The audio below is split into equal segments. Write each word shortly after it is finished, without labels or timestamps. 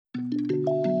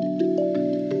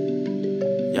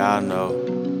Y'all know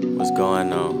what's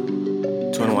going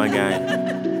on. 21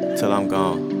 game till I'm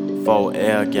gone.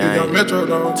 4L game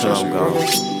till I'm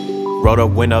gone. Roll the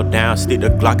window down, stick the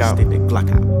Glock out.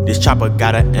 This chopper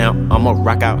got an amp, I'ma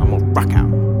rock out.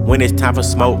 When it's time for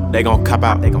smoke, they gon' cop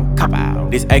out.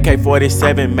 This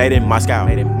AK-47 made in Moscow.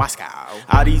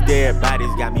 All these dead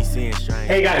bodies got me seeing strange.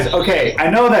 Hey guys, okay,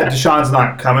 I know that Deshaun's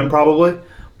not coming probably,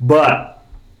 but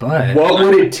what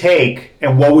would it take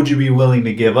and what would you be willing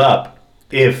to give up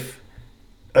if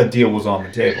a deal was on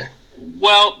the table?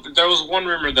 Well, there was one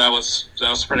rumor that was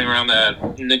spreading around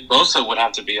that Nick Bosa would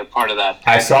have to be a part of that.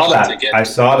 I saw that. And I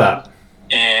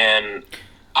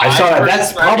saw that.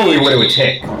 That's probably what it would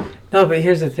take. No, but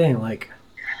here's the thing, like,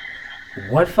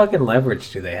 what fucking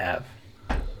leverage do they have?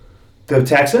 The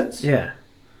Texans? Yeah.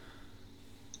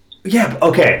 Yeah,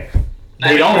 okay.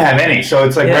 They don't have any, so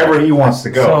it's like wherever he wants to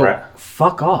go, so, right?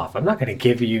 Fuck off. I'm not gonna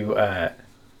give you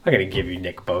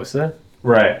Nick Bosa.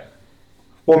 Right.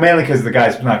 Well, mainly because the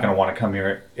guy's not going to want to come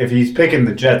here. If he's picking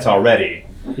the Jets already.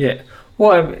 Yeah.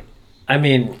 Well, I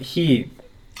mean,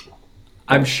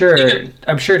 I'm sure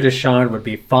Deshaun would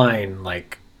be fine,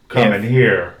 like, coming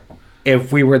here.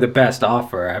 If we were the best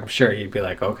offer, I'm sure he'd be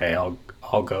like, okay,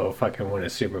 I'll go fucking win a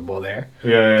Super Bowl there.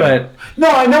 Yeah. But no,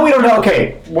 I know we don't know.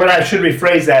 Okay, what I should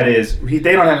rephrase that is they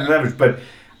don't have leverage,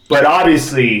 but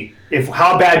obviously,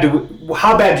 how bad do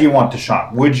you want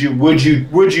Deshaun?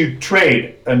 Would you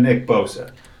trade a Nick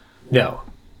Bosa? No.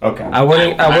 Okay. I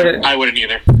wouldn't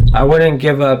either. I wouldn't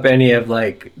give up any of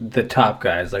like the top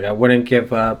guys. Like I wouldn't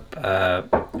give up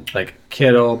like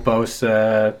Kittle,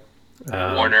 Bosa,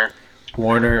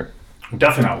 Warner.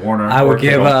 Definitely not Warner. I would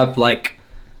give up like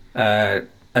a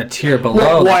tier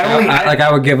below. I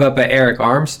would give up an Eric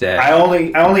Armstead. I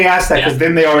only asked that because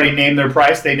then they already named their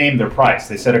price. They named their price.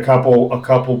 They said a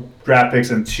couple draft picks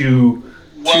and two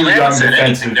young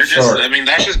defensive short. I mean,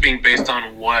 that's just being based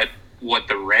on what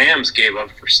the Rams gave up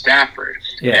for Stafford.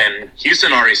 Yeah. And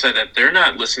Houston already said that they're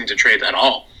not listening to trades at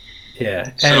all.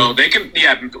 Yeah. So they can,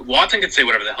 Watson can say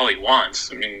whatever the hell he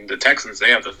wants. I mean, the Texans,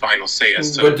 they have the final say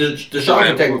as to. But Deshaun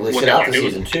can technically sit out the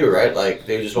season too, right? Like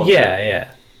they just won't.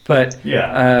 Yeah. But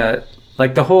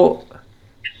like the whole,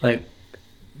 like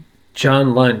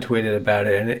John Lund tweeted about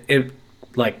it, and it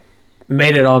like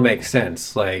made it all make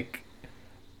sense. Like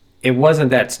it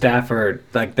wasn't that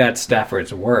that's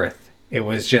Stafford's worth. It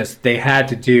was just they had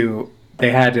to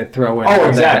throw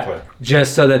in that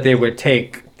just so that they would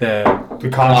take the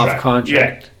contract. Off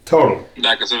contract. Yeah, totally.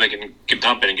 So they can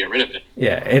dump it and get rid of it.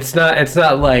 Yeah, it's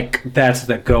not like that's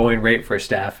the going rate for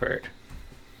Stafford.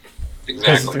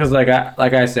 Exactly. Because like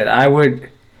I said, I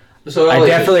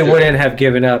definitely wouldn't have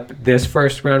given up this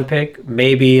first round pick.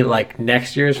 Maybe like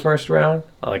next year's first round,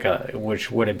 which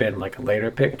would have been like a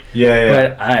later pick. Yeah.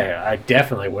 But I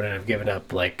definitely wouldn't have given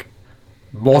up like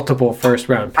multiple first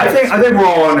round picks. I think we're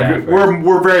all on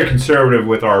we're very conservative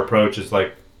with our approach. It's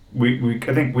like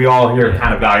I think we all here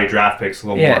kind of value draft picks a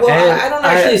little more. Well, I don't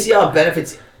actually see how it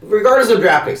benefits, regardless of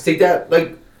draft picks. Take that,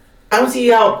 like, I don't see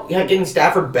how getting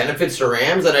Stafford benefits the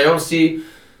Rams, and I don't see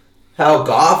how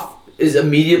Goff is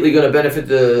immediately going to benefit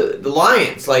the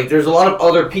Lions. Like, there's a lot of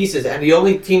other pieces, and the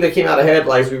only team that came out ahead,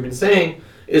 like we've been saying,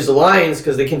 is the Lions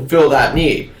because they can fill that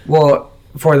need. Well,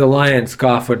 for the Lions,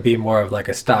 Goff would be more of like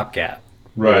a stopgap.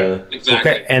 Right.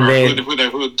 Exactly. Okay, and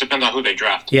who depends on who they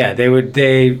draft. Yeah,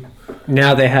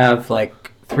 now they have like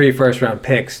 3 first round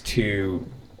picks to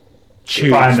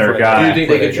choose. Find their guy. Do you think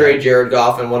they could trade Jared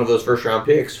Goff and one of those first round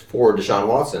picks for Deshaun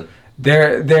Watson?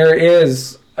 There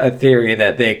is a theory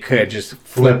that they could just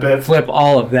flip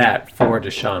all of that for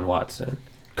Deshaun Watson.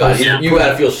 God, you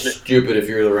gotta feel stupid if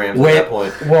you're the Rams at that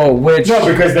point. Well,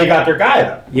 because they got their guy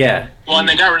though. Yeah. Well, and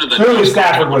they got rid of the. Clearly,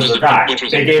 Stafford was their guy.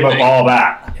 They gave up all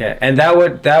that. Yeah, and that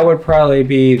would probably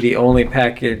be the only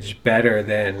package better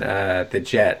than the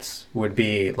Jets would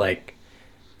be, like,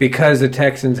 because the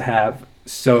Texans have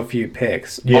so few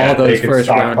picks. Yeah, all those first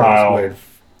rounders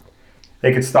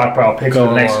they could stockpile picks for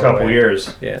the next couple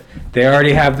years. Yeah, they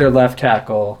already have their left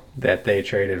tackle that they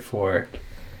traded for,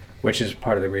 which is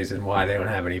part of the reason why they don't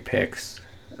have any picks.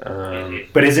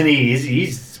 But isn't he?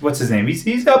 He's what's his name?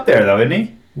 He's up there though, isn't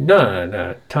he?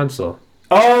 No, Tunsil.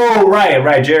 Oh,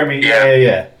 right, Jeremy.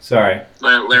 Yeah. Sorry,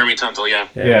 Laramie Tunsil. Yeah.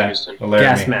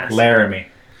 Gas Mask. Laramie.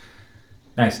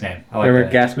 Nice name. I like Remember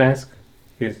that. Gas Mask?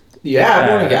 I've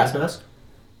worn a gas mask.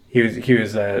 He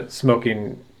was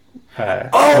smoking.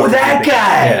 That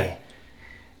guy. Yeah.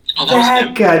 Oh,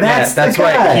 that guy. That's the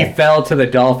guy. Why he fell to the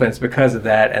Dolphins because of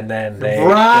that, and then they.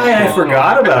 Right, I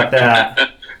forgot about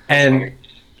that. And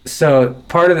so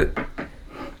part of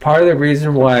the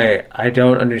reason why I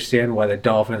don't understand why the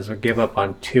Dolphins would give up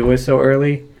on Tua so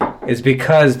early is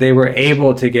because they were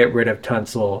able to get rid of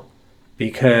Tunsil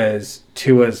because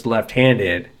Tua's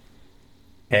left-handed,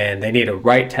 and they need a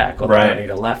right tackle. They don't need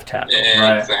a left tackle.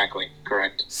 Yeah, exactly.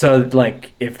 Correct. So,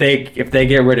 like, if they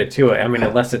get rid of Tua, I mean,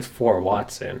 unless it's for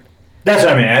Watson. That's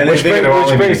what I mean. Which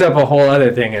brings up a whole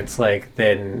other thing. It's like,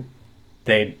 then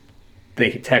the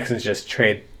Texans just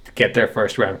get their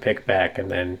first-round pick back, and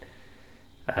then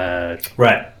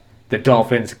the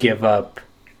Dolphins give up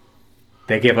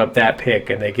that pick,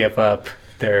 and they give up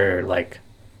their, like,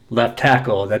 left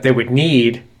tackle that they would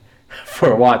need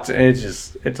for Watson.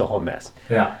 It's a whole mess.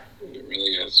 Yeah. It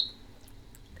really is.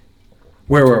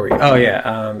 Where were we? Oh,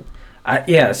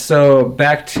 yeah. So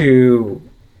back to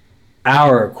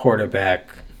our quarterback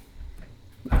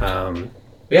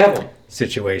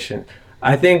situation.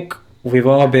 I think we've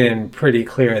all been pretty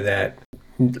clear that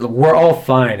we're all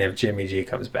fine if Jimmy G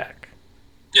comes back.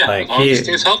 Yeah, like, as long as he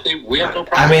stays healthy, we have no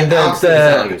problem.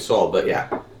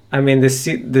 I mean,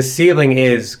 the ceiling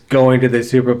is going to the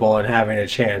Super Bowl and having a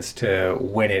chance to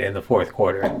win it in the fourth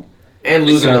quarter. And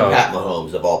losing to Pat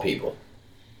Mahomes, of all people.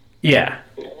 Yeah.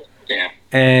 Yeah.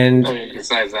 And I mean,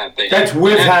 besides that, that's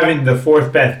with having the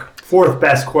fourth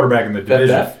best quarterback in the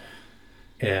division.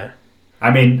 Yeah. I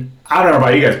mean, I don't know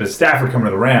about you guys, but Stafford coming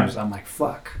to the Rams, I'm like,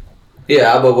 fuck.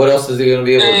 Yeah, but what else is he going to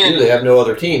be able to do? They have no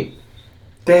other team.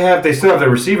 They still have their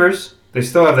receivers. They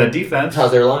still have that defense.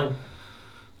 How's their line?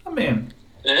 I mean,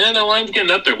 and the line's getting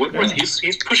up there. Whitworth,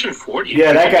 he's pushing 40.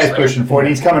 Yeah, that guy's pushing 40.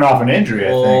 He's coming off an injury, I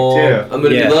think, too. I'm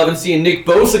going to be loving seeing Nick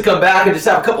Bosa come back and just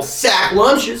have a couple sack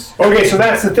lunches. Okay, so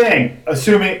that's the thing.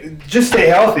 Assuming, just stay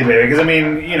healthy, baby. Because, I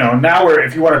mean, now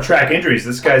if you want to track injuries,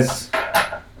 this guy's,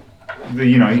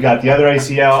 you got the other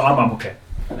ACL. I'm okay.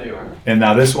 There you are. And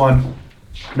now this one.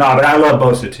 No, but I love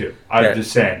Bosa, too. I'm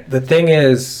just saying. The thing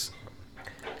is,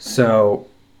 so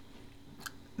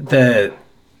the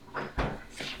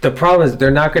problem is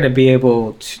they're not going to be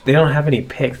able to. They don't have any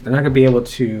picks. They're not going to be able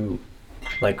to,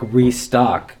 like,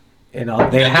 restock. They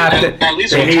have to. At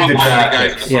least they need the draft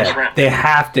picks. Yeah, they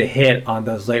have to hit on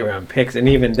those late round picks, and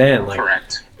even then, like,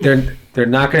 correct. They're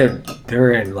not going to.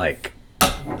 They're in, like,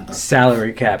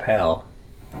 salary cap hell.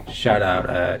 Shout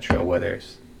out Trill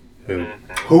Withers. Who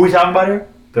are we talking about here?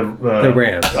 The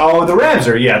Rams. Oh, the Rams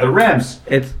the Rams.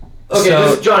 It's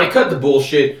okay. Johnny, cut the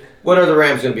bullshit. When are the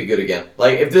Rams going to be good again?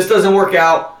 Like, if this doesn't work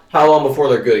out, how long before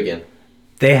they're good again?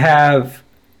 They have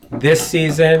this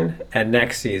season and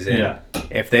next season. Yeah.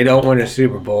 If they don't win a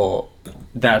Super Bowl,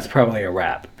 that's probably a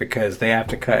wrap because they have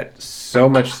to cut so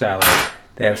much salary.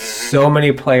 They have so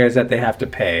many players that they have to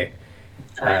pay.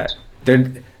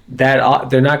 They're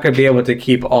not going to be able to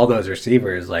keep all those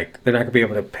receivers. Like, they're not going to be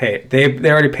able to pay.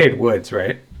 They already paid Woods,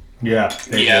 right? Yeah.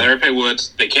 They already paid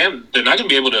Woods. They're not going to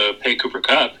be able to pay Cooper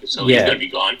Kupp, so he's going to be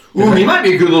gone. Ooh, he might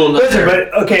be a good little nut. Listen,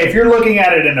 but okay, if you're looking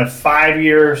at it in a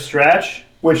 5-year stretch,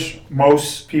 which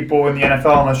most people in the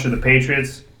NFL, unless you're the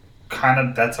Patriots,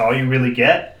 that's all you really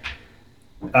get.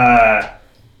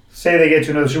 Say they get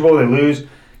to another Super Bowl, they lose.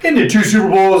 Get into 2 Super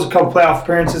Bowls, a couple playoff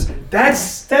appearances.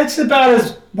 That's about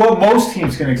as what most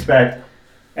teams can expect.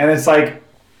 And it's like,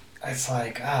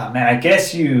 man, I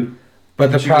guess you.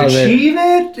 But the problem achieve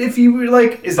it if you were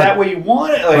like, is that what you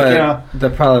want? The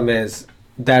problem is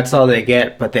that's all they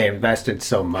get, but they invested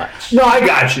so much. No, I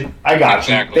got you.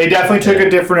 Exactly. They definitely took a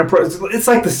different approach. It's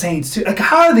like the Saints too. Like,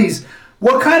 how are these?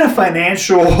 What kind of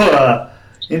financial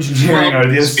engineering are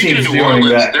these teams doing?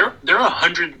 Orleans, that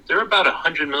they're about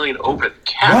 $100 million over the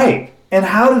cap. Right. And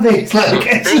how do they?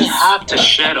 They have to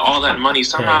shed all that money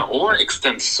somehow, or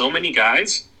extend so many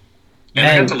guys, and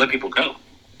they have to let people go.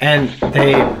 And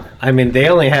they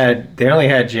only had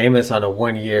Jameis on a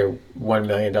 1-year, $1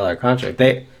 million contract.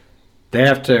 They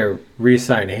have to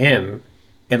re-sign him,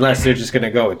 unless they're just going to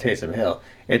go with Taysom Hill.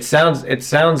 It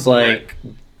sounds like,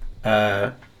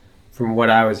 from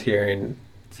what I was hearing,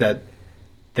 that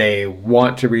they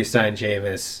want to re-sign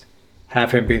Jameis,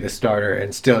 have him be the starter,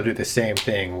 and still do the same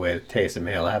thing with Taysom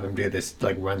Hill. Have him do this,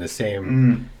 like, run the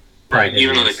same. Right,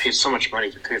 even though they paid so much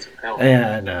money for Taysom Hill.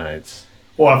 Yeah, no, it's.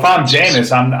 Well, if I'm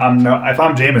Jameis,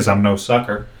 I'm no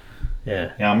sucker.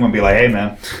 Yeah. Yeah, I'm gonna be like, hey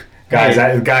man, guys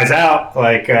out.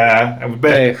 Like,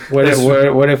 hey, what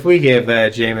if we give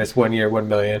Jameis 1 year, $1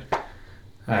 million?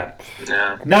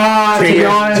 Nah, to be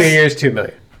honest, 2 years, $2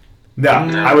 million. No,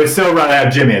 I would still rather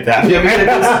have Jimmy at that.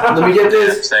 Let me get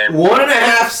this.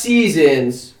 1.5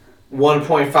 seasons,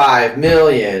 $1.5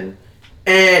 million,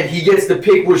 and he gets to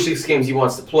pick which 6 games he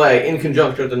wants to play in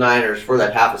conjunction with the Niners for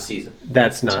that half a season.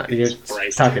 That's not. You're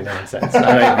talking nonsense.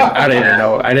 I don't even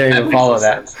know. I didn't even follow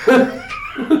that.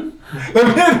 The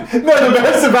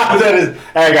best about that is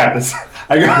I got this.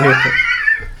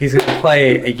 He's going to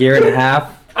play a year and a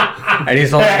half. And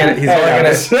he's only gonna.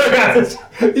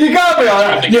 You got me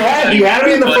on that. You had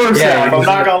me in the first half. I'm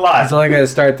not gonna lie. He's only gonna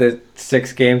start the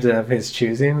 6 games of his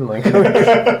choosing. Like,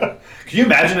 can you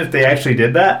imagine if they actually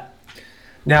did that?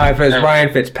 Now, if it was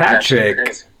Ryan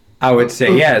Fitzpatrick, I would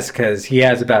say yes, because he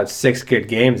has about 6 good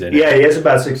games in it. Yeah, he has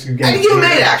about 6 good games. I think he'll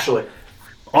make it, actually.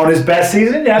 On his best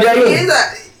season? Yeah,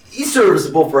 he's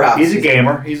serviceable for half. He's a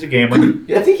gamer. He's a gamer.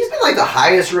 Yeah, I think he's been like the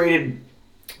highest rated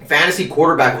fantasy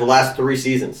quarterback of the last 3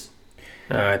 seasons.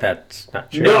 That's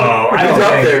not true. No, I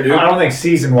don't think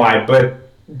season-wide,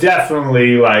 but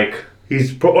definitely, like,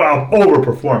 he's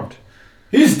overperformed.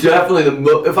 He's definitely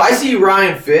the if I see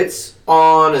Ryan Fitz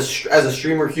on as a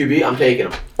streamer QB, I'm taking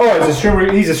him. Oh,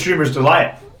 he's a streamer's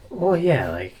delight. Well, yeah,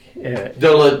 like... Yeah.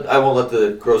 I won't let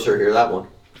the grocer hear that one.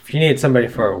 If you need somebody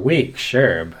for a week,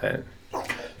 sure, but...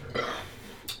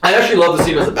 I'd actually love to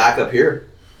see him as a backup here.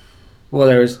 Well,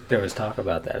 there was talk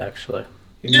about that, actually.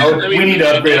 Yeah, we need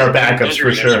to upgrade our backups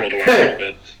for sure.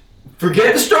 Hey,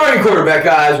 forget the starting quarterback,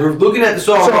 guys. We're looking at this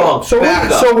all wrong. So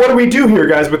what do we do here,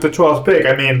 guys, with the 12th pick?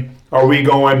 I mean, are we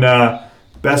going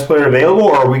best player available,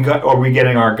 or are we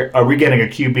getting a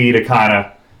QB to kind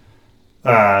of,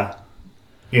 I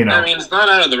mean, it's not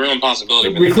out of the realm of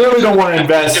possibility. We clearly don't want to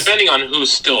invest, depending on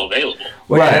who's still available.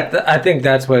 Well, right. I think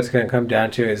that's what it's going to come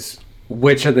down to is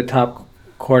which of the top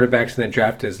quarterbacks in the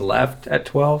draft is left at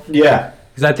 12. Yeah,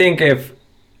 because I think if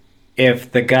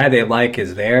the guy they like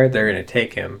is there, they're going to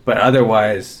take him. But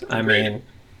otherwise, I mean,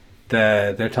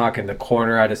 they're talking the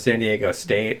corner out of San Diego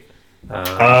State.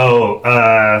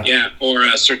 Yeah, or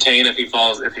Surtain if he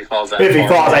falls that far. If he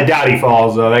falls, I doubt he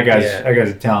falls though. That guy's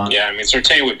a talent. Yeah, I mean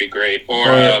Surtain would be great, or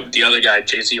the other guy,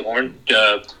 J.C. Horn,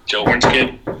 Joe Horn's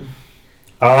kid.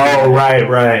 Oh,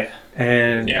 right.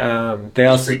 And they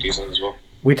also pretty decent as well.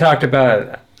 We talked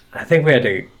about. I think we had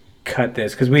to cut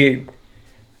this because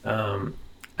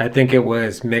I think it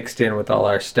was mixed in with all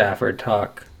our Stafford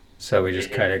talk, so we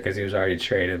just cut it because he was already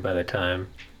traded by the time.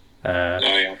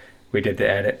 We did the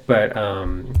edit, but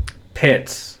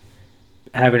Pitts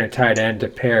having a tight end to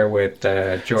pair with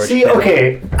George. See, Kittle.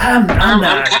 okay, I'm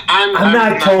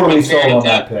not totally sold on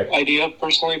that pick idea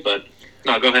personally, but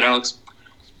no, go ahead, Alex.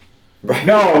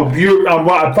 No, you.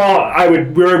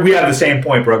 We have the same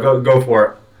point, bro. Go for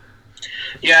it.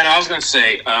 Yeah, and I was gonna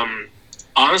say,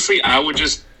 honestly, I would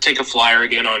just take a flyer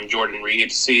again on Jordan Reed,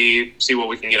 see what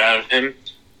we can get out of him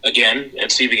again,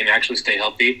 and see if he can actually stay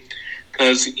healthy.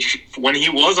 Because when he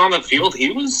was on the field,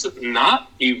 he was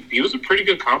not. He was a pretty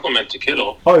good compliment to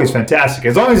Kittle. Oh, he's fantastic.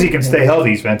 As long as he can stay healthy,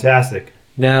 he's fantastic.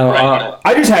 Now,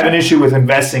 I just have an issue with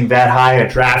investing that high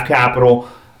at draft capital.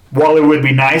 While it would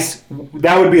be nice,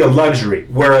 that would be a luxury.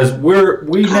 Whereas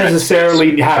we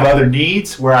necessarily have other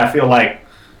needs where I feel like,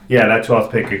 that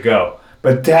 12th pick could go.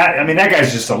 But that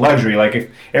guy's just a luxury. Like if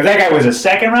that guy was a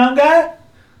second round guy,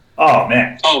 oh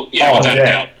man. Oh yeah, without a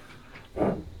doubt.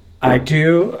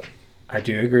 I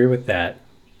do agree with that,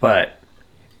 but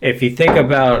if you think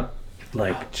about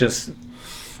like just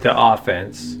the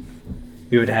offense,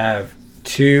 you would have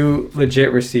 2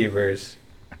 legit receivers.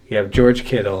 You have George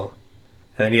Kittle,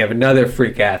 and then you have another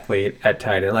freak athlete at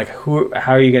tight end. Like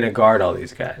how are you going to guard all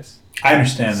these guys? I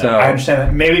understand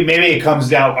that. Maybe it comes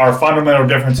down. Our fundamental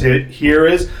difference here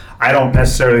is I don't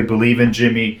necessarily believe in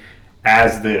Jimmy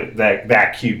as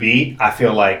that QB. I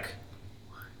feel like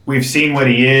we've seen what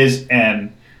he is,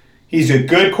 and he's a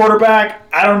good quarterback.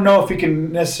 I don't know if he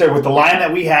can necessarily, with the line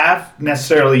that we have,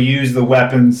 necessarily use the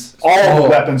weapons, all the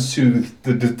weapons to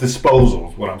the disposal,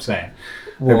 is what I'm saying.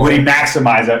 Well, would he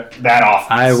maximize that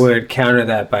offense? I would counter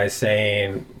that by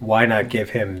saying, why not give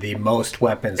him the most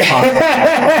weapons possible?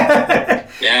 Yeah,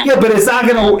 but it's not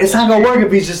gonna work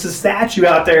if he's just a statue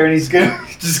out there and he's gonna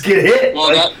just get hit.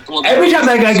 Every time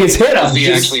that guy gets hit,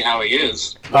 actually how he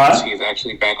is. He's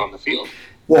actually back on the field.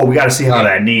 Well, we got to see how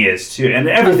that knee is too, and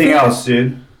everything else,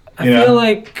 dude. I feel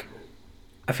like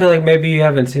maybe you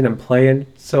haven't seen him play in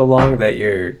so long that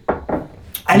you're.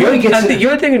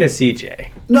 You're thinking of CJ.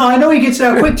 No, I know he gets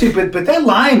out quick too, but that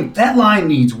line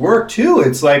needs work too.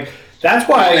 It's like that's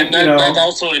why that's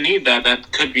also a need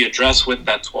that could be addressed with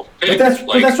that 12th pick. But that's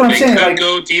what I'm saying. They could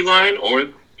go D-line, or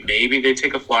maybe they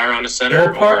take a flyer on a center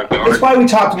or a guard. That's why we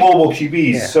talked mobile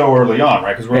QBs so early on,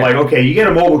 right? Because we're like, okay, you get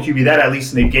a mobile QB, that at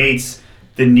least negates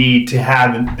the need to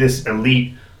have this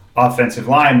elite offensive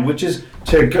line, which is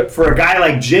for a guy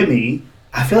like Jimmy.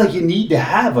 I feel like you need to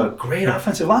have a great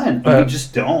offensive line. You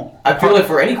just don't. I feel like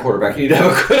for any quarterback, you need to have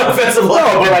a good offensive line.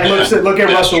 No, but like look at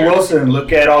Russell Wilson.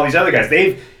 Look at all these other guys.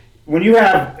 When you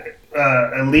have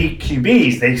elite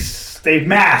QBs, they've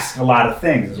masked a lot of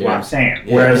things. Is what I'm saying.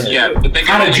 Whereas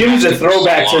kind of Jimmy's a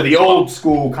throwback to the old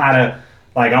school kind of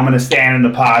like I'm going to stand in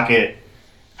the pocket.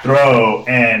 throw,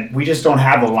 and we just don't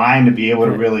have the line to be able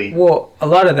to really. Well, a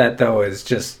lot of that though is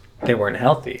just they weren't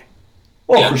healthy.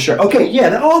 Well, for sure. Okay,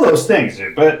 yeah, all those things,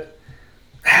 dude. But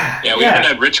yeah, we haven't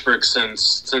had Richburg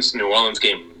since the New Orleans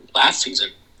game last season,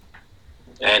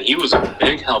 and he was a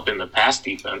big help in the pass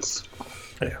defense.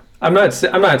 Yeah, I'm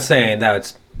not saying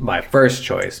that's my first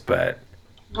choice, but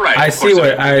right, I see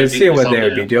what they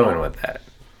would be doing with that.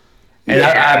 And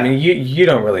I mean, you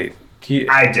don't really.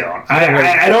 I don't.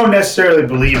 I don't necessarily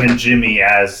believe in Jimmy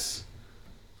as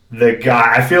the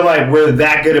guy. I feel like we're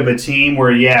that good of a team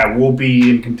where, we'll be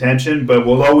in contention, but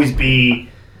we'll always be,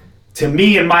 to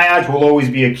me, in my eyes, we'll always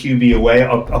be a QB away,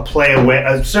 a play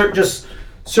away, just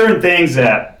certain things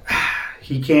that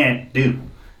he can't do.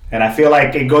 And I feel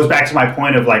like it goes back to my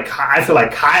point of, like, I feel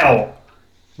like Kyle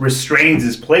restrains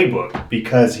his playbook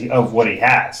because of what he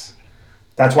has.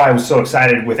 That's why I was so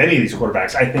excited with any of these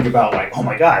quarterbacks. I think about, like, oh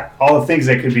my God, all the things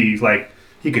that could be, like,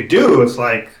 he could do. It's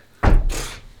like,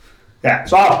 yeah.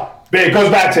 So it goes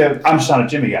back to, I'm just not a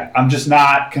Jimmy guy. I'm just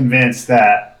not convinced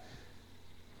that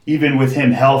even with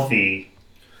him healthy,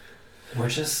 we're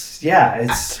just, we have,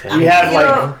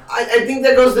 like. I think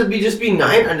that goes to be a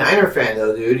Niner fan,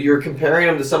 though, dude. You're comparing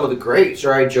him to some of the greats,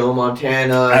 right? Joe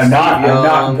Montana, I'm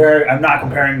not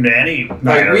comparing him to any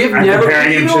Niner. We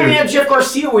had Jeff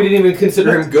Garcia. We didn't even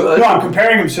consider him good. No, I'm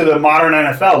comparing him to the modern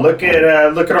NFL. Look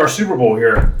at our Super Bowl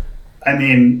here. I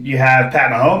mean, you have Pat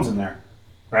Mahomes in there,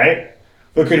 right?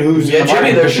 Look at who's in the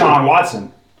market. Deshaun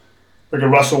Watson. Look at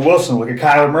Russell Wilson. Look at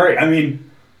Kyler Murray. I mean,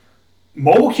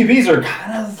 mobile QBs are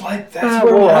kind of like that's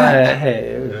where we're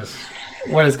at.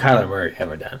 What has Kyler Murray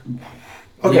ever done?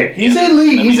 Okay, he's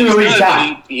elite. He's an elite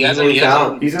talent. He's an elite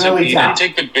talent. He didn't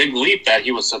take the big leap that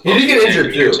he was supposed to. He did get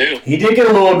injured too. He did get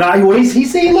a little.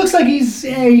 He looks like he's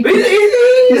a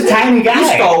tiny guy.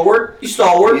 He's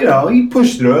stalwart. You know, he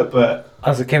pushed through it, but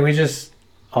also, can we just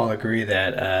all agree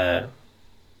that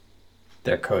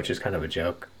their coach is kind of a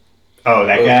joke? Oh,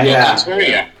 that guy.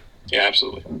 Yeah,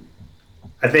 absolutely.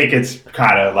 I think it's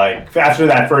kind of like after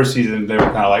that first season, they were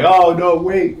kind of like, "Oh no,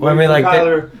 wait." Well, I mean, like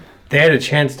they had a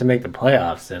chance to make the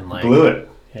playoffs and like blew it,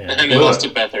 and they lost to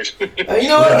Bethers. You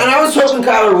know what? And I was hoping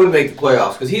Kyler would make the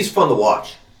playoffs because he's fun to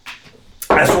watch.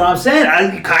 That's what I'm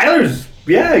saying. Kyler's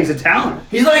he's a talent.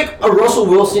 He's like a Russell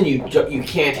Wilson. You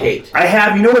can't hate. I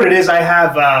have, you know what it is? I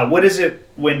have. What is it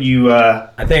when you?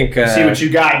 I think see what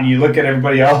you got and you look at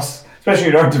everybody else, especially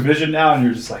in our division now, and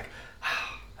you're just like.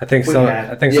 I think so.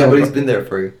 But he's been there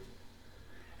for you.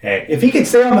 Hey, if he can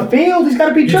stay on the field, he's got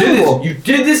to be terrible. You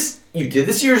did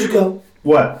this years ago.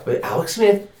 What? With Alex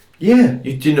Smith. Yeah.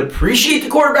 You didn't appreciate the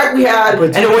quarterback we had,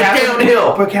 and it went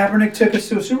downhill. But Kaepernick took us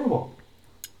to a Super Bowl.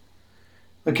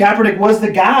 But Kaepernick was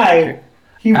the guy.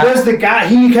 He was the guy.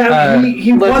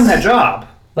 He won that job.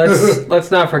 Let's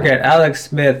not forget, Alex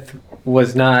Smith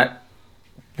was not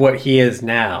what he is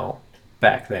now.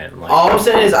 Back then, all I'm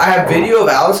saying is I have video of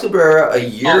Alex Cabrera a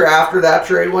year after that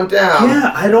trade went down.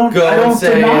 Yeah, I don't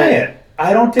deny it.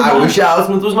 I wish Alex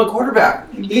Smith was my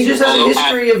quarterback. He just has a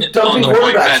history of dumping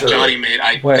quarterbacks. That Johnny made,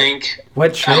 I think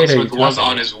Alex Smith was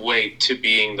on his way to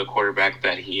being the quarterback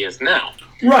that he is now.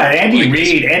 Right, Andy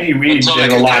Reid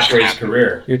did a lot for his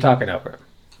career. You're talking over him.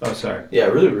 Oh, sorry. Yeah,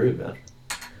 really rude, man.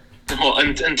 Well,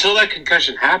 until that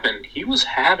concussion happened, he was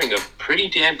having a pretty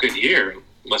damn good year.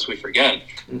 Lest we forget.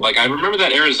 Like, I remember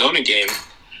that Arizona game.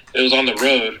 It was on the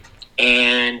road,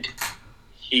 and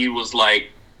he was like,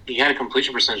 he had a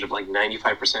completion percentage of like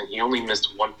 95%. He only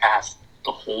missed one pass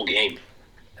the whole game.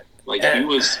 Like, he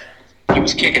was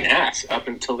kicking ass up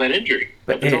until that injury,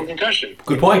 up until concussion.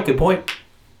 Good point.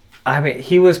 I mean,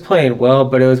 he was playing well,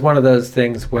 but it was one of those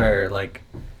things where, like,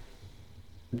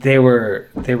 they were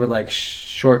like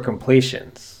short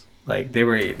completions. Like they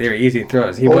were easy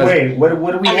throws. Wait, what do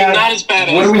we have? Not as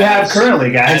bad what do we have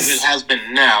currently, guys? As it has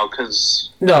been now, because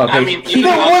what do we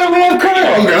have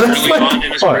currently? Early on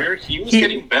in his career, he was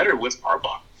getting better with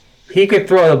Harbaugh. He could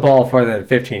throw the ball farther than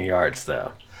 15 yards,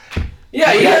 though.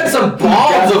 Yeah, he had some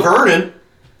balls of earning.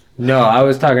 No, I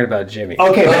was talking about Jimmy.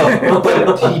 Okay,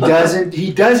 but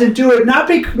he doesn't do it not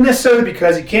necessarily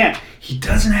because he can't. He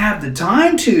doesn't have the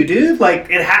time to, dude. Like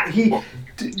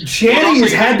Shanny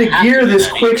has had to gear this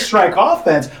quick strike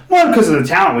offense, one because of the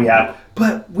talent we have,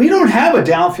 but we don't have a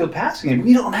downfield passing game.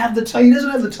 We don't have the time. He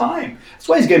doesn't have the time. That's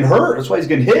why he's getting hurt. That's why he's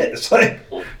getting hit. It's like,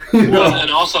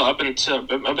 and also up until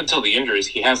the injuries,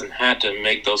 he hasn't had to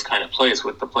make those kind of plays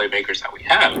with the playmakers that we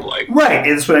have. Like right,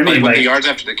 that's what I mean. Like the yards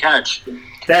after the catch,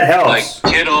 that helps.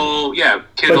 Like Kittle,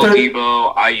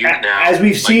 Debo, Ayuk now, as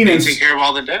we've seen, taking care of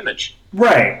all the damage.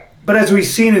 Right. But as we've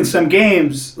seen in some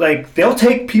games, like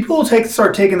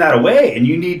start taking that away, and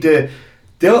you need to.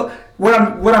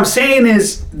 What I'm saying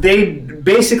is they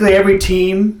basically every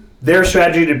team, their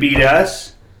strategy to beat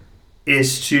us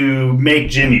is to make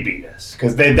Jimmy beat us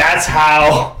because that's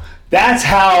how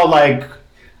like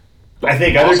I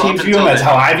think other teams view him. That's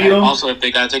how I view him. Also, if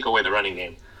they gotta take away the running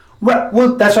game. Right.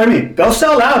 Well, that's what I mean. They'll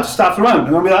sell out to stop the run,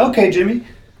 and they'll be like, "Okay, Jimmy,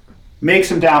 make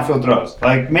some downfield throws.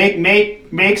 Like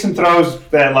make some throws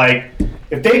that like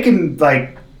if they can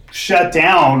like shut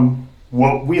down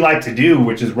what we like to do,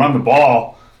 which is run the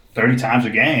ball 30 times a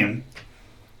game."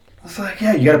 It's like,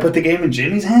 yeah, you got to put the game in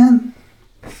Jimmy's hand.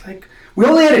 It's like we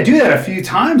only had to do that a few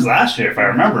times last year, if I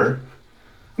remember.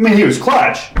 I mean, he was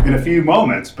clutch in a few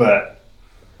moments, but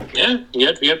yeah, he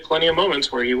had plenty of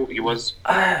moments where he was.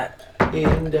 Are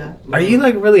you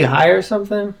like really high or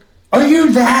something? Are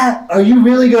you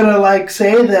really gonna like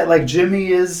say that like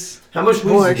Jimmy is? How much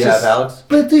booze do you have, Alex?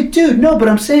 But dude, no. But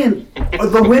I'm saying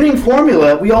the winning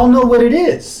formula. We all know what it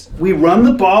is. We run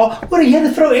the ball. What he had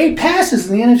to throw 8 passes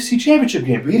in the NFC Championship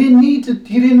game. He didn't need to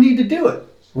do it.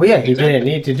 Well, yeah, he didn't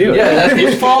need to do it. Yeah, that's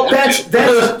his fault.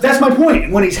 That's my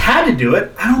point. When he's had to do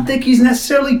it, I don't think he's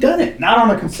necessarily done it. Not on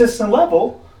a consistent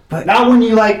level. But not when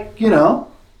you like, you know.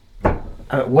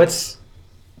 What's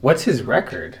his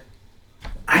record?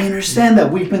 I understand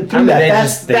that we've been through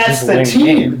that. That's the team.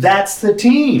 Games. That's the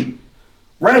team.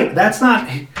 Right. That's not.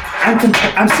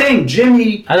 I'm saying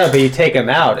Jimmy. I know, but you take him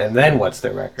out, and then what's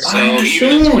the record? So I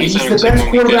understand. He's the best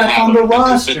quarterback on the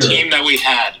roster. The team that we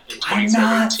had in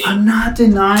 2017. I'm not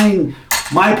denying.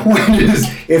 My point is,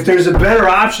 if there's a better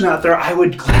option out there, I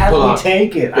would gladly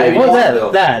take it.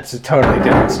 That's a totally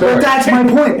different story. But that's my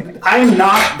point. I'm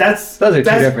not. Those are two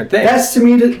different things. That's to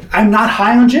me. I'm not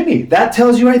high on Jimmy. That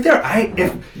tells you right there.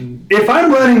 If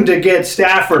I'm running to get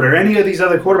Stafford or any of these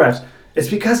other quarterbacks, it's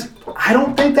because I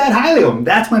don't think that highly of him.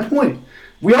 That's my point.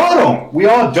 We all don't.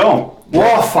 We're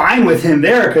all fine with him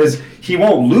there because he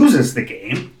won't lose us the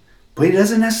game, but he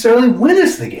doesn't necessarily win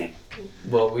us the game.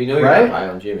 Well, we know you're not high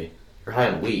on Jimmy. You're high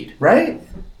on weed. Right?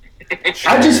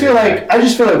 I just feel like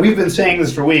we've been saying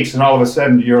this for weeks, and all of a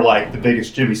sudden you're like the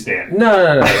biggest Jimmy stan.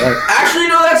 No. Actually,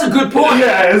 no, that's a good point.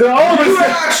 Yeah, all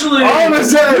of a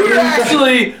sudden you're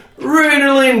actually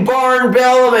riddling Barn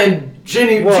Bellum and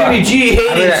Jimmy G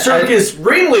hating circus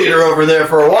ringleader over there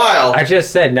for a while. I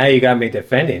just said now you got me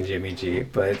defending Jimmy G,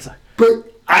 but it's like.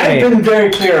 I've been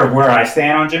very clear of where I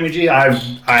stand on Jimmy G. I've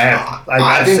said that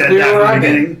from the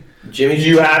beginning. Jimmy G.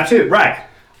 You have too, right?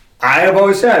 I have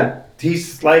always said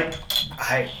he's like,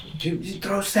 you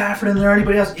throw Stafford in there or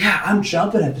anybody else. Yeah, I'm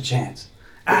jumping at the chance.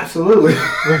 Absolutely.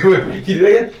 You do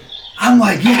it? I'm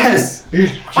like, yes. We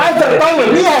all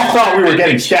thought we were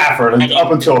getting Stafford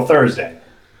up until Thursday.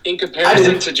 In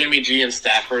comparison to Jimmy G and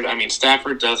Stafford, I mean,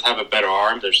 Stafford does have a better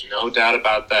arm. There's no doubt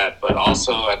about that. But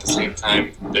also at the same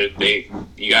time,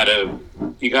 you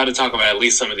gotta talk about at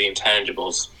least some of the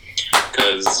intangibles.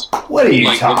 Because what are you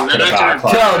talking about?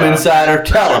 Tell him, insider.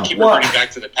 Tell him. Keep referring back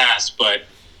to the past, but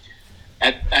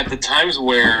at the times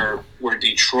where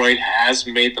Detroit has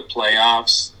made the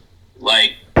playoffs,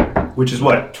 like which is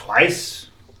what, twice?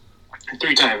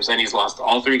 3 times, and he's lost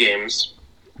all 3 games.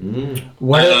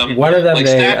 One of them, like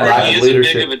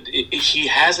Stafford, he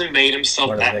hasn't made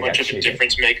himself that much of a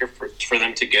difference maker for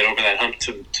them to get over that hump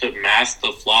to mask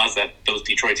the flaws that those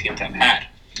Detroit teams have had.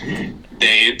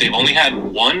 They've only had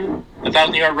 1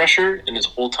 1,000-yard rusher in his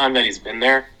whole time that he's been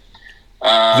there.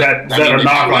 Is that a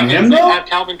knock on him, though? They've had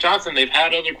Calvin Johnson. They've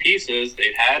had other pieces.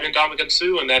 They've had Ndamukong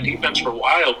Suh in that defense for a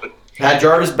while. But had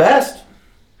Jarvis Best.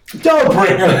 Don't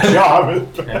bring up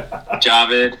Javid.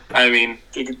 Javid. I mean,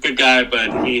 good guy,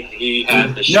 but he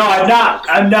had the. No,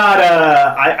 I'm not.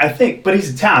 I think, but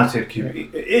he's a talented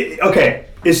QB. Okay,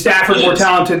 is Stafford more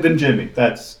talented than Jimmy?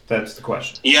 That's the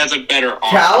question. He has a better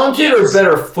arm. Talented or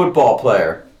better football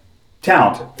player?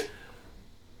 Talented.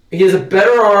 He has a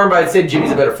better arm, but I'd say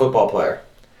Jimmy's a better football player.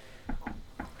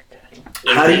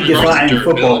 How do you define a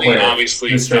football player? Obviously,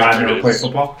 Mr. I've never played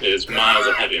football. Is miles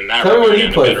ahead in that. Tell me when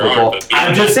you played football.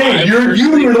 I'm just saying,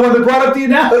 you were the one that brought up the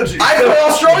analogy. I play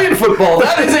Australian football.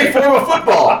 That is a form of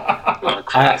football.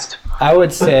 I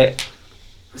would say,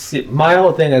 my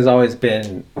whole thing has always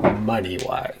been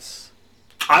money-wise.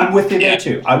 I'm with you there,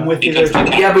 too.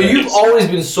 Yeah, but you've always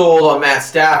been sold on Matt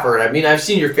Stafford. I mean, I've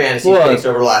seen your fantasy picks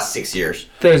over the last 6 years.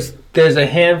 There's a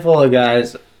handful of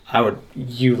guys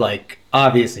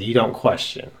obviously you don't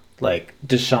question. Like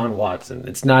Deshaun Watson.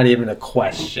 It's not even a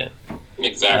question.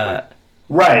 Exactly.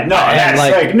 Right. No, that's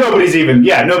like nobody's even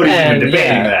debating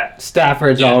that.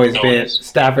 Stafford's always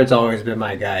been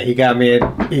my guy. He got me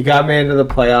into the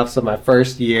playoffs of my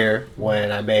first year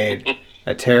when I made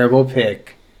a terrible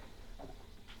pick.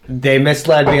 They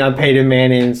misled me on Peyton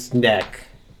Manning's neck.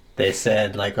 They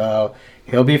said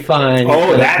He'll be fine.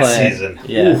 Oh, that season.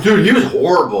 Yeah. Ooh, dude, he was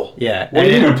horrible. Yeah. Well,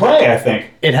 he didn't even play, I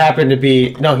think. It happened to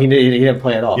be... No, he didn't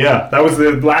play at all. Yeah, that was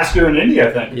the last year in India,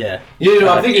 I think. Yeah.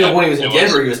 I'm thinking of when he was in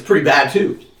Denver, he was pretty bad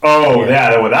too. Oh,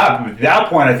 yeah. At that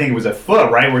point, I think it was a foot,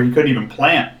 right, where he couldn't even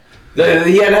plant. He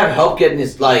had to have help getting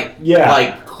his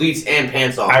cleats and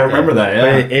pants off. I remember that,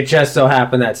 yeah. But it just so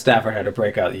happened that Stafford had a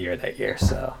breakout year that year,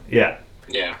 so... Yeah.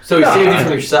 Yeah. So he saved you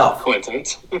from yourself.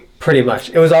 Coincidence. Pretty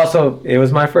much. It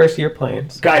was my first year playing.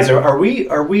 So. Guys, are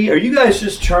you guys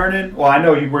just churning? Well, I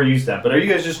know you were used to that, but are you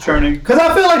guys just churning? Because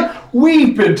I feel like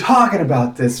we've been talking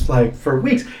about this like for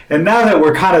weeks, and now that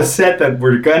we're kind of set that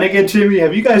we're gonna get Jimmy,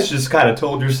 have you guys just kind of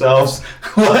told yourselves?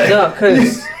 Like, No,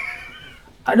 because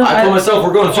I told myself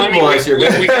we're going Super Bowl next year.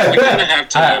 We kind of have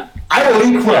to. I will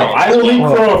eat crow. I will eat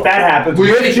crow if that happens. Will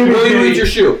you eat your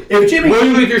shoe? If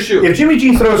Jimmy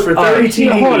G throws for 30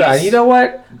 TDs. Hold on. You know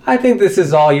what? I think this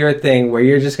is all your thing where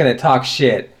you're just gonna talk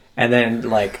shit and then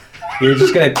like you're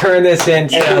just gonna turn this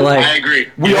into like. I agree.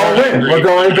 We all win. We're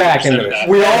going back into this.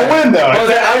 We all win though.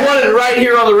 I want it right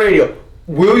here on the radio.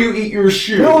 Will you eat your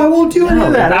shoe? No, I won't do any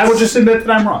of that. I will just admit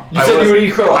that I'm wrong. You said you would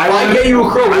eat crow. I get you a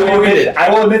crow. Will you eat it? I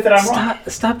will admit that I'm wrong.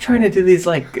 Stop trying to do these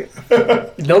like.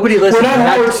 Nobody listens. We're not to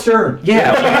that. Howard Stern.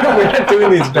 Yeah, we're not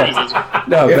doing these bets.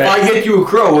 No, If but, I get you a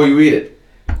crow, will you eat it?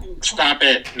 Stop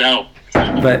it. No.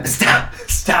 but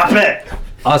Stop it.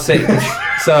 I'll say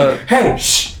so. Hey,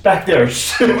 shh, back there.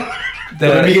 Shh.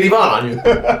 Let me get Yvonne on you.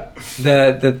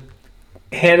 The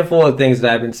handful of things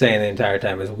that I've been saying the entire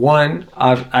time is one,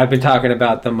 I've been talking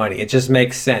about the money. It just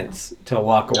makes sense to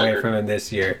walk away from him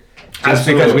this year, just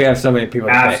because we have so many people.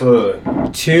 To Absolutely.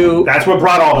 pay. Two. That's what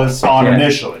brought all this on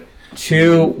initially.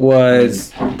 Two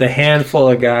was the handful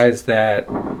of guys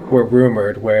that were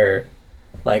rumored, where,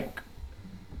 like,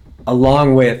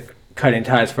 along with cutting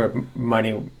ties for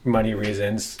money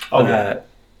reasons,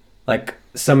 like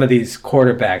some of these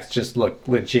quarterbacks just look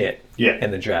legit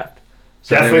in the draft.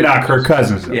 So definitely not Kirk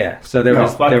Cousins. Though. Yeah, so there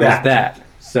was that.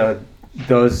 So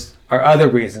those are other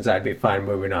reasons I'd be fine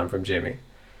moving on from Jimmy.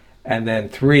 And then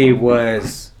three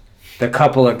was the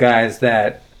couple of guys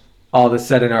that all of a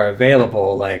sudden are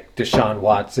available, like Deshaun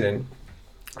Watson.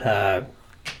 I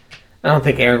don't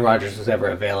think Aaron Rodgers was ever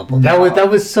available. No.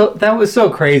 That was so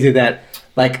crazy that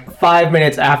like 5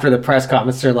 minutes after the press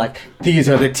conference, they're like, "These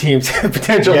are the team's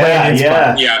potential landing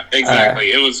spots." Yeah,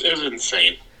 exactly. It was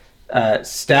insane.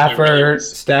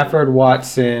 Stafford,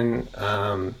 Watson.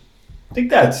 I think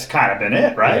that's kind of been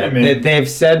it, right? Yeah, I mean, they've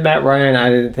said Matt Ryan. I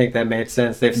didn't think that made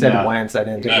sense. They've said Wentz. I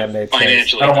didn't think that made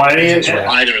sense. I don't want any of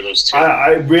either of those two.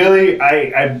 I don't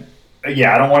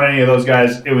want any of those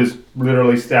guys. It was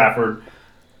literally Stafford,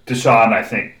 Deshaun. I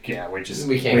think,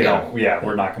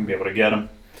 we're not going to be able to get them.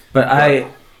 But I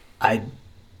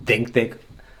think they.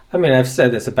 I mean, I've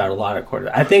said this about a lot of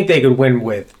quarterbacks. I think they could win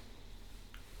with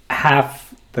half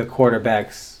the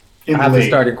quarterbacks, half the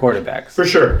starting quarterbacks. For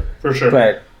sure.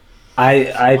 But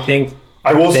I think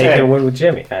I will they say can win with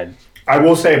Jimmy. I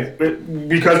will say,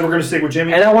 because we're going to stick with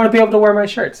Jimmy. And I want to be able to wear my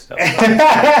shirts. So.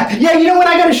 Yeah, you know what?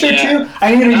 I got a shirt too.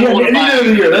 I need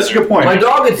another year. That's a good point. My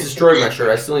dog has destroyed my shirt.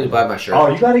 I still need to buy my shirt. Oh,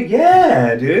 you got it?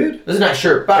 Yeah, dude. This is not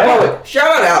shirt. By the way, shout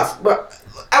out Alex. But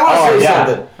I want to say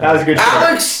something. That was a good shirt.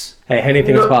 Alex. Hey,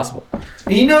 anything is possible.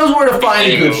 He knows where to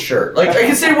find a good shirt. Like, I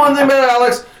can say one thing about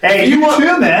Alex. Hey, you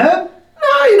too, man. No,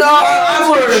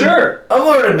 I'm learning. Sure. I'm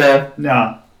learning, man.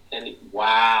 No.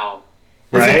 Wow.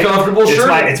 It's a comfortable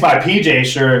shirt. It's my PJ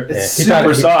shirt. It's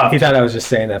super soft. He thought I was just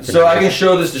saying that for so I can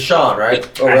show this to Sean, right?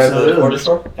 Over at the corner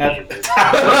store?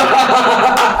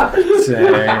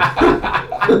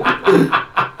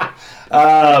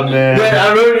 Oh, man. Man, I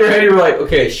remember in your head, you were like,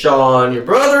 okay, Sean, your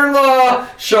brother-in-law,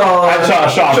 Sean. I saw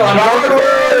Sean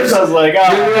Barkers. I was like,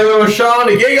 Sean,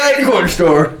 a gay guy at the corner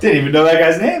store. Didn't even know that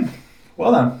guy's name.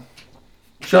 Well done.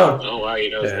 Sean. Oh, wow,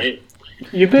 you know his name.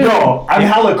 No, I'm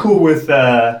hella cool with...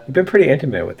 You've been pretty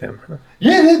intimate with him. Huh?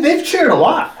 Yeah, they've cheered a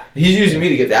lot. He's using me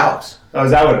to get to Alex. Oh,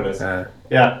 is that what it is?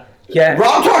 Yeah.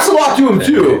 Rob talks a lot to him,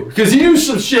 too, because he knew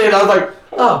some shit. I was like,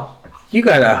 oh. You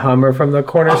got a Hummer from the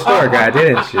corner store guy,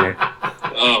 didn't you?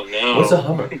 Oh, no. What's a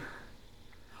Hummer?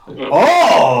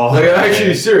 Oh! Like, I'm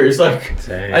actually serious. Like,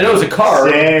 I know it's a car.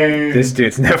 Dang. This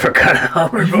dude's never got a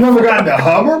Hummer You've never gotten a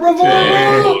Hummer before?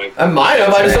 I might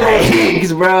have. I just don't know what it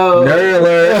is, bro. Nerd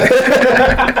alert.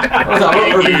 I'm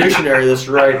on Urban Dictionary this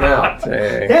right now.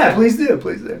 Dang. Yeah, please do.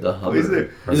 Please do. The Hummer. Please do.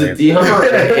 Is it the Hummer or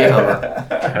a Hummer?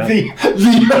 The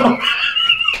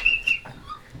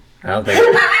Hummer.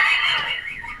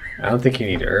 I don't think you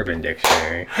need Urban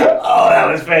Dictionary. Oh, that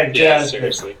was fantastic. Yeah,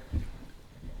 seriously.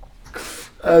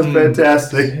 That was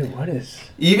fantastic. Dude, what is...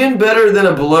 Even better than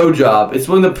a blowjob, it's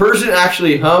when the person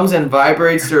actually hums and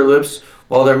vibrates their lips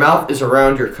while their mouth is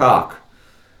around your cock.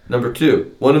 Number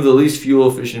 2, one of the least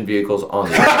fuel-efficient vehicles on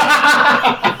the earth.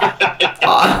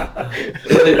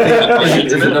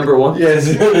 Is it number 1? Yes,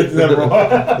 it's number 1.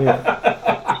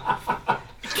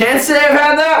 Can't say I've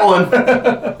had that one.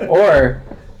 Or,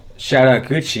 shout out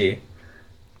Gucci.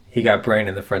 He got brain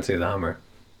in the front seat of the Hummer.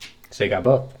 So he got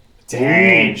both.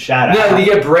 Dang, shout out. No, did he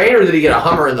get brain or did he get a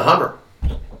Hummer in the Hummer?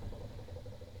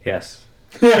 Yes.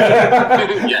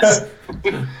 Yes.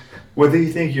 Whether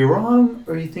you think you're wrong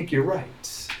or you think you're right.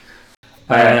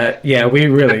 Yeah, we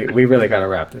really got to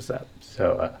wrap this up.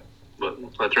 So,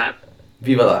 Let's wrap.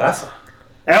 Viva la raza.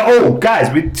 Oh,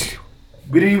 guys, we didn't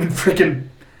even freaking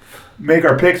make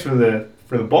our picks for the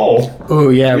bowl. oh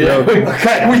yeah, bro.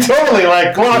 Okay, we totally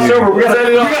glossed over. We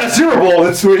got a Super Bowl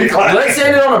this week. Let's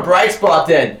end it on a bright spot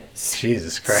then.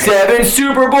 Jesus Christ. 7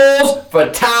 Super Bowls for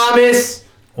Thomas.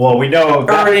 Well, we know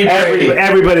that Ernie Brady.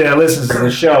 everybody that listens to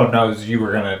the show knows you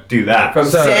were gonna do that. From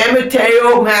San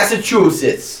Mateo,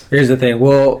 Massachusetts. Here's the thing.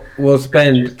 We'll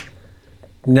spend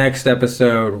next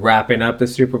episode wrapping up the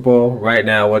Super Bowl. Right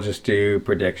now, we'll just do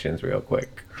predictions real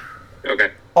quick.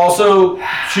 Okay. Also,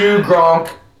 2 Gronk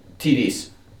TDs.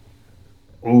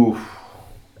 Oof.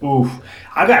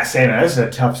 I gotta say, man, this is a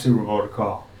tough Super Bowl to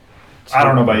call. I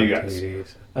don't know about you guys.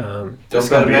 This is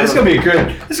gonna be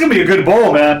a good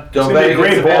bowl, man. Don't bet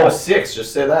against Alabama 6.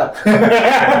 Just say that.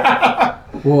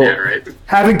 Well, Yeah, right.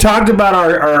 Having talked about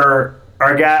our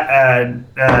guy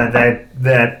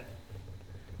that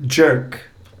jerk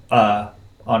on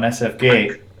SF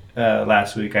Gate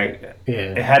last week,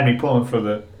 it had me pulling for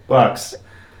the Bucks.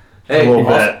 Hey, a little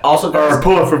bit. also Or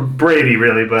pulling for Brady,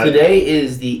 really, but today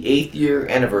is the 8th year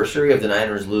anniversary of the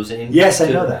Niners losing. Yes, I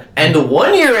know that. And the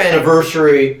 1-year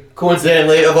anniversary,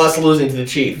 coincidentally, of us losing to the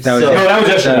Chiefs. That was No, that was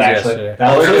yesterday, actually. yesterday.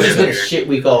 That was It's just been a yesterday. shit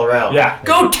week all around. Yeah.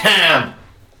 Go Tam!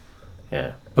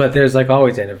 yeah. But there's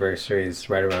always anniversaries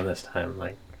right around this time.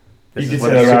 You is could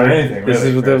when say the that about Super- anything, This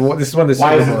really, is Chris. this is when the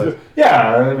Why Super is Bowl. it?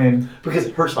 Yeah, I mean, Because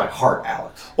it hurts my heart,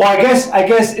 Alex. well, I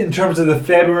guess in terms of the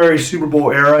February Super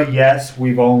Bowl era, yes,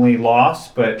 we've only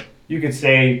lost, but you could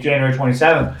say January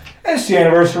 27th. It's the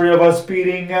anniversary of us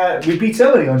beating. We beat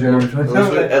somebody on January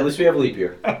 27th. At least we have a leap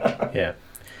year. Yeah.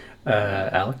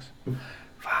 Alex.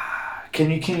 Can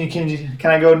I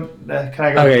go? Can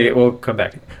I go? Okay, we'll come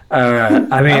back.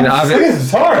 I mean, This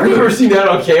is hard. Have you ever seen that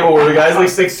on cable where the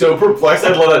guy's so perplexed?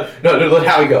 I'd love that. No, let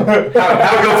Howie go. Howie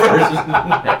go first.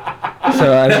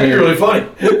 so I That'd be mean, really funny.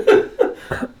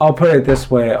 I'll put it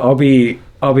this way: I'll be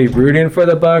rooting for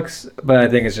the Bucks, but I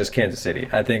think it's just Kansas City.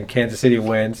 I think Kansas City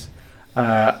wins.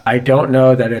 I don't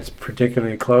know that it's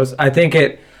particularly close. I think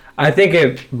it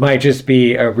might just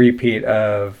be a repeat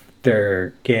of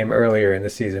their game earlier in the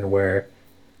season where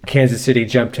Kansas City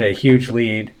jumped to a huge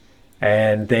lead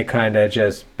and they kind of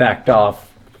just backed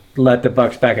off, let the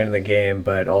Bucks back into the game,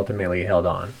 but ultimately held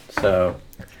on. So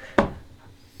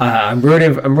I'm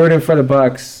rooting for the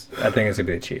Bucks. I think it's gonna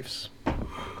be the Chiefs.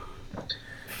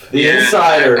 The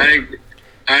insider.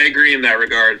 I agree in that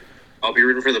regard. I'll be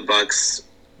rooting for the Bucks.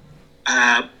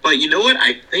 But you know what?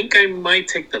 I think I might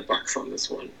take the Bucks on this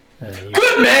one.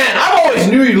 Good man. I always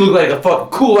knew you looked like a fucking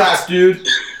cool ass dude.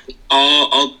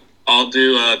 I'll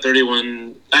do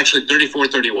 31. Actually,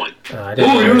 34-31.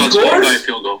 Ooh, Bucks scores? win by a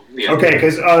field goal. Yeah. Okay,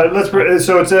 because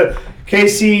so it's a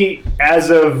KC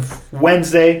as of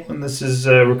Wednesday when this is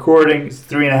recording. It's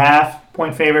 3.5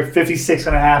 point favorite.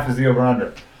 56.5 is the over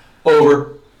under.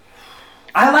 Over.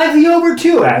 I like the over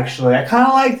too. Actually, I kind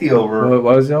of like the over.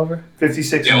 What was the over?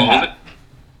 56.5. Yeah,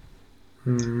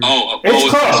 It's it's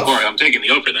close. score. I'm taking the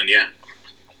over then. Yeah.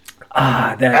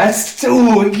 That's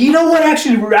you know what?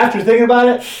 Actually, after thinking about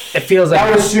it, It feels I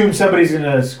would like assume somebody's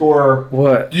gonna score.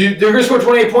 what? They're going to score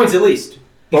 28 points at least.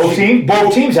 Both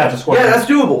teams have to score. Yeah, that's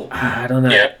doable. I don't know.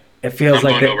 Yeah. It feels I'm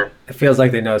like going over. it feels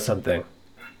like they know something.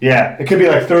 Yeah, it could be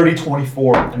like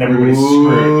 30-24, and everybody's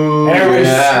screwed. And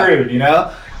everybody's screwed, you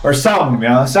know, or something,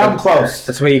 something close.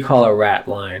 That's what you call a rat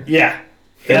line. Yeah,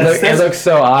 It looks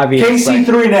so obvious. KC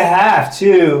 3.5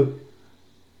 too.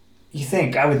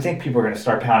 I would think people are going to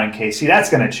start pounding KC. That's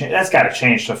going to change. That's got to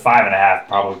change to 5.5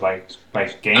 probably by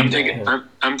game.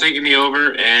 I'm taking the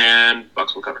over, and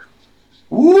Bucks will cover.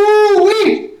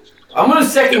 Woo-wee! I'm going to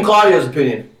second Claudio's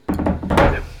opinion.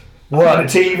 Well,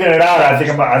 to even it out, I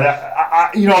think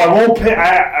I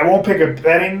won't pick a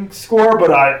betting score,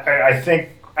 but I think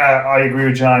I agree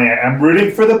with Johnny. I'm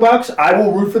rooting for the Bucks. I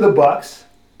will root for the Bucks,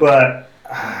 but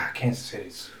Kansas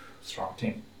City's a strong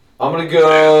team. I'm going to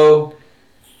go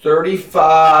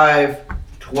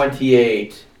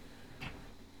 35-28.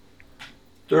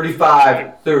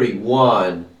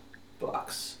 35-31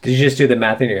 Bucks. Did you just do the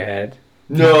math in your head?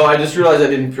 No, I just realized I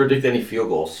didn't predict any field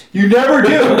goals. You never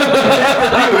do. You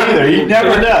never do either. He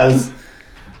never does.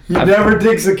 He never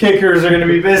thinks the kickers are going to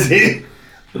be busy.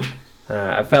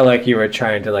 I felt like you were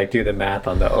trying to like do the math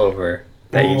on the over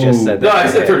that you just said. No, I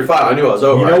said 35. I knew I was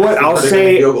over. You know what? I'll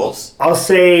say field goals. I'll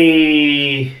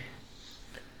say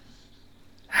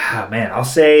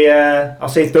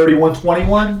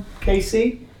 31-21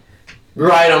 KC.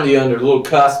 Right on the under, little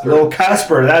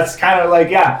Cusper. That's kind of like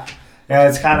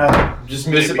it's kind of just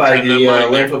missed it by the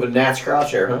length of a Nats crowd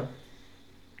share, huh?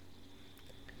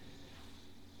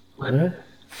 What? You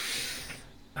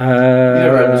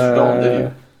never had Mr. Dalton, did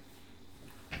you?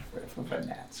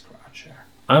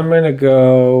 I'm gonna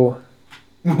go.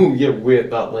 Ooh, you're weird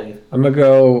about length. I'm gonna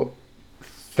go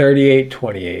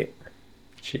 38-28.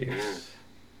 Chiefs.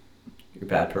 You're a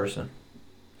bad person.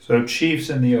 So Chiefs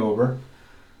in the over.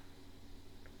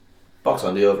 Bucks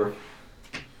on the over.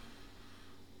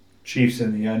 Chiefs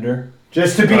in the under.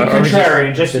 Just to be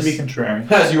contrarian. Just to be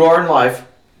contrarian. As you are in life.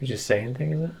 You just say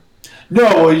anything in that?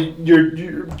 No, well,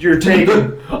 you're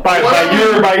taking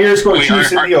by your score.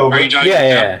 Chiefs in the over.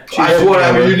 Yeah. I just want to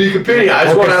have a unique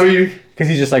opinion. Because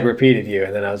he just like repeated you,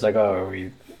 and then I was like, oh,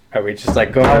 are we just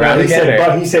like going around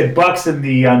again? He said Bucks in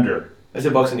the under. I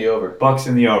said Bucks in the over. Bucks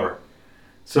in the over.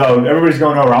 So everybody's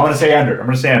going over. I'm going to say under. I'm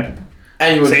going to say under.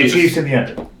 And you would say Chiefs in the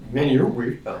under. Man, you're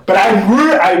weird. Oh. But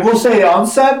I will say on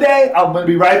Sunday, I'm going to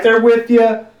be right there with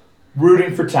you,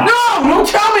 rooting for Tom. No, don't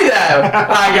tell me that. All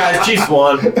right, guys, Chiefs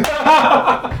won.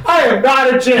 I am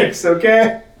not a jinx,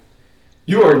 okay?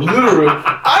 You are literally.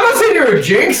 I'm not saying you're a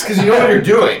jinx because you know what you're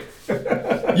doing.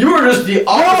 You are just the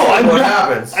opposite of what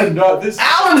happens. I'm not this.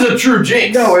 Alan's a true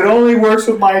jinx. No, it only works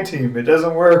with my team. It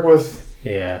doesn't work with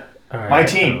my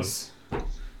teams.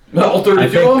 All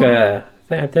 32.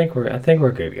 I think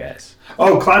we're good, guys.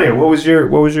 Oh, Claudio, what was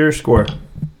your score?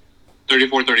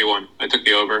 34-31. I took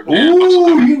the over.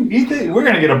 Ooh, you think we're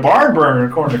gonna get a barn burner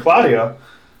according to Claudio?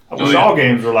 I wish all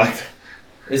games were like that.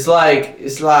 It's like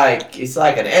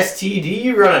an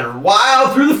STD running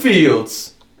wild through the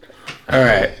fields. All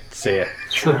right, see ya.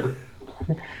 I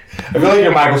feel like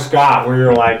you're Michael Scott, where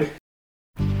you're like.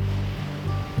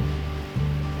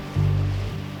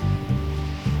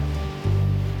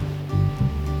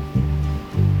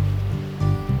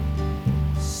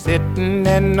 Sitting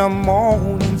in the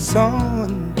morning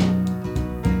sun,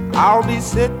 I'll be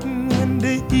sitting when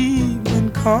the evening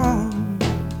comes,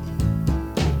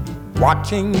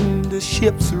 watching the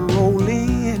ships roll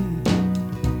in,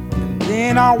 and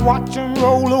then I'll watch them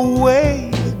roll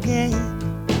away again.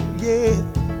 Yeah,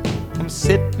 I'm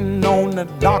sitting on the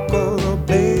dock of the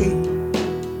bay,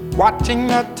 watching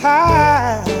the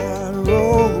tide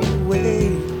roll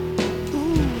away.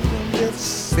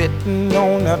 Sitting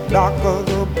on the dock of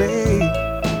the bay,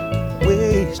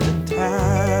 wasting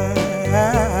time.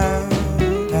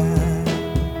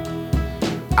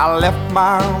 I left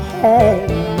my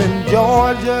home in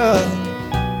Georgia,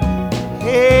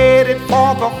 headed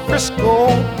for the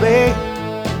Frisco Bay,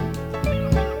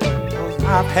 'cause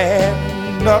I've had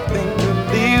nothing to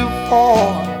live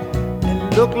for,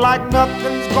 and look like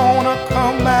nothing's gonna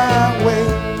come my way.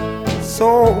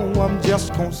 So I'm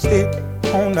just gonna sit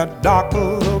on the dock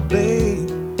of the bay,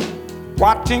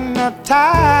 watching the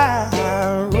tide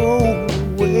roll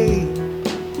away.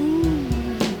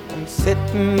 I'm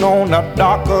sitting on the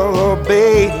dock of the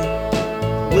bay,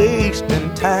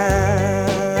 wasting time.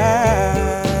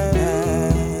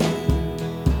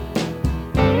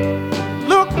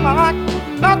 Look like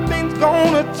nothing's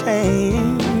gonna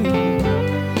change.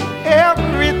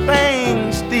 Everything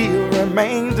still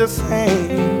remains the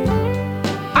same.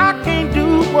 I can't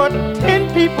do what 10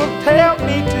 people tell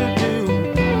me to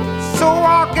do, so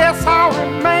I guess I'll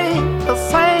remain the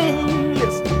same.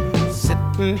 Listen,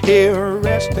 sitting here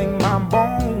resting my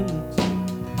bones,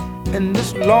 and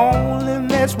this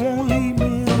loneliness won't leave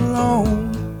me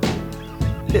alone.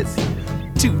 Listen,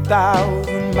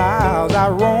 2,000 miles I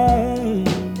roam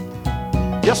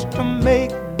just to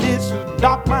make this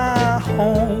dock my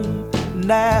home.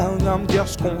 Now I'm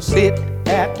just gonna sit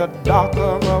at the dock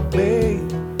of a bay,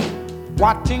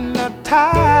 watching the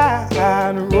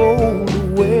tide roll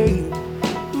away.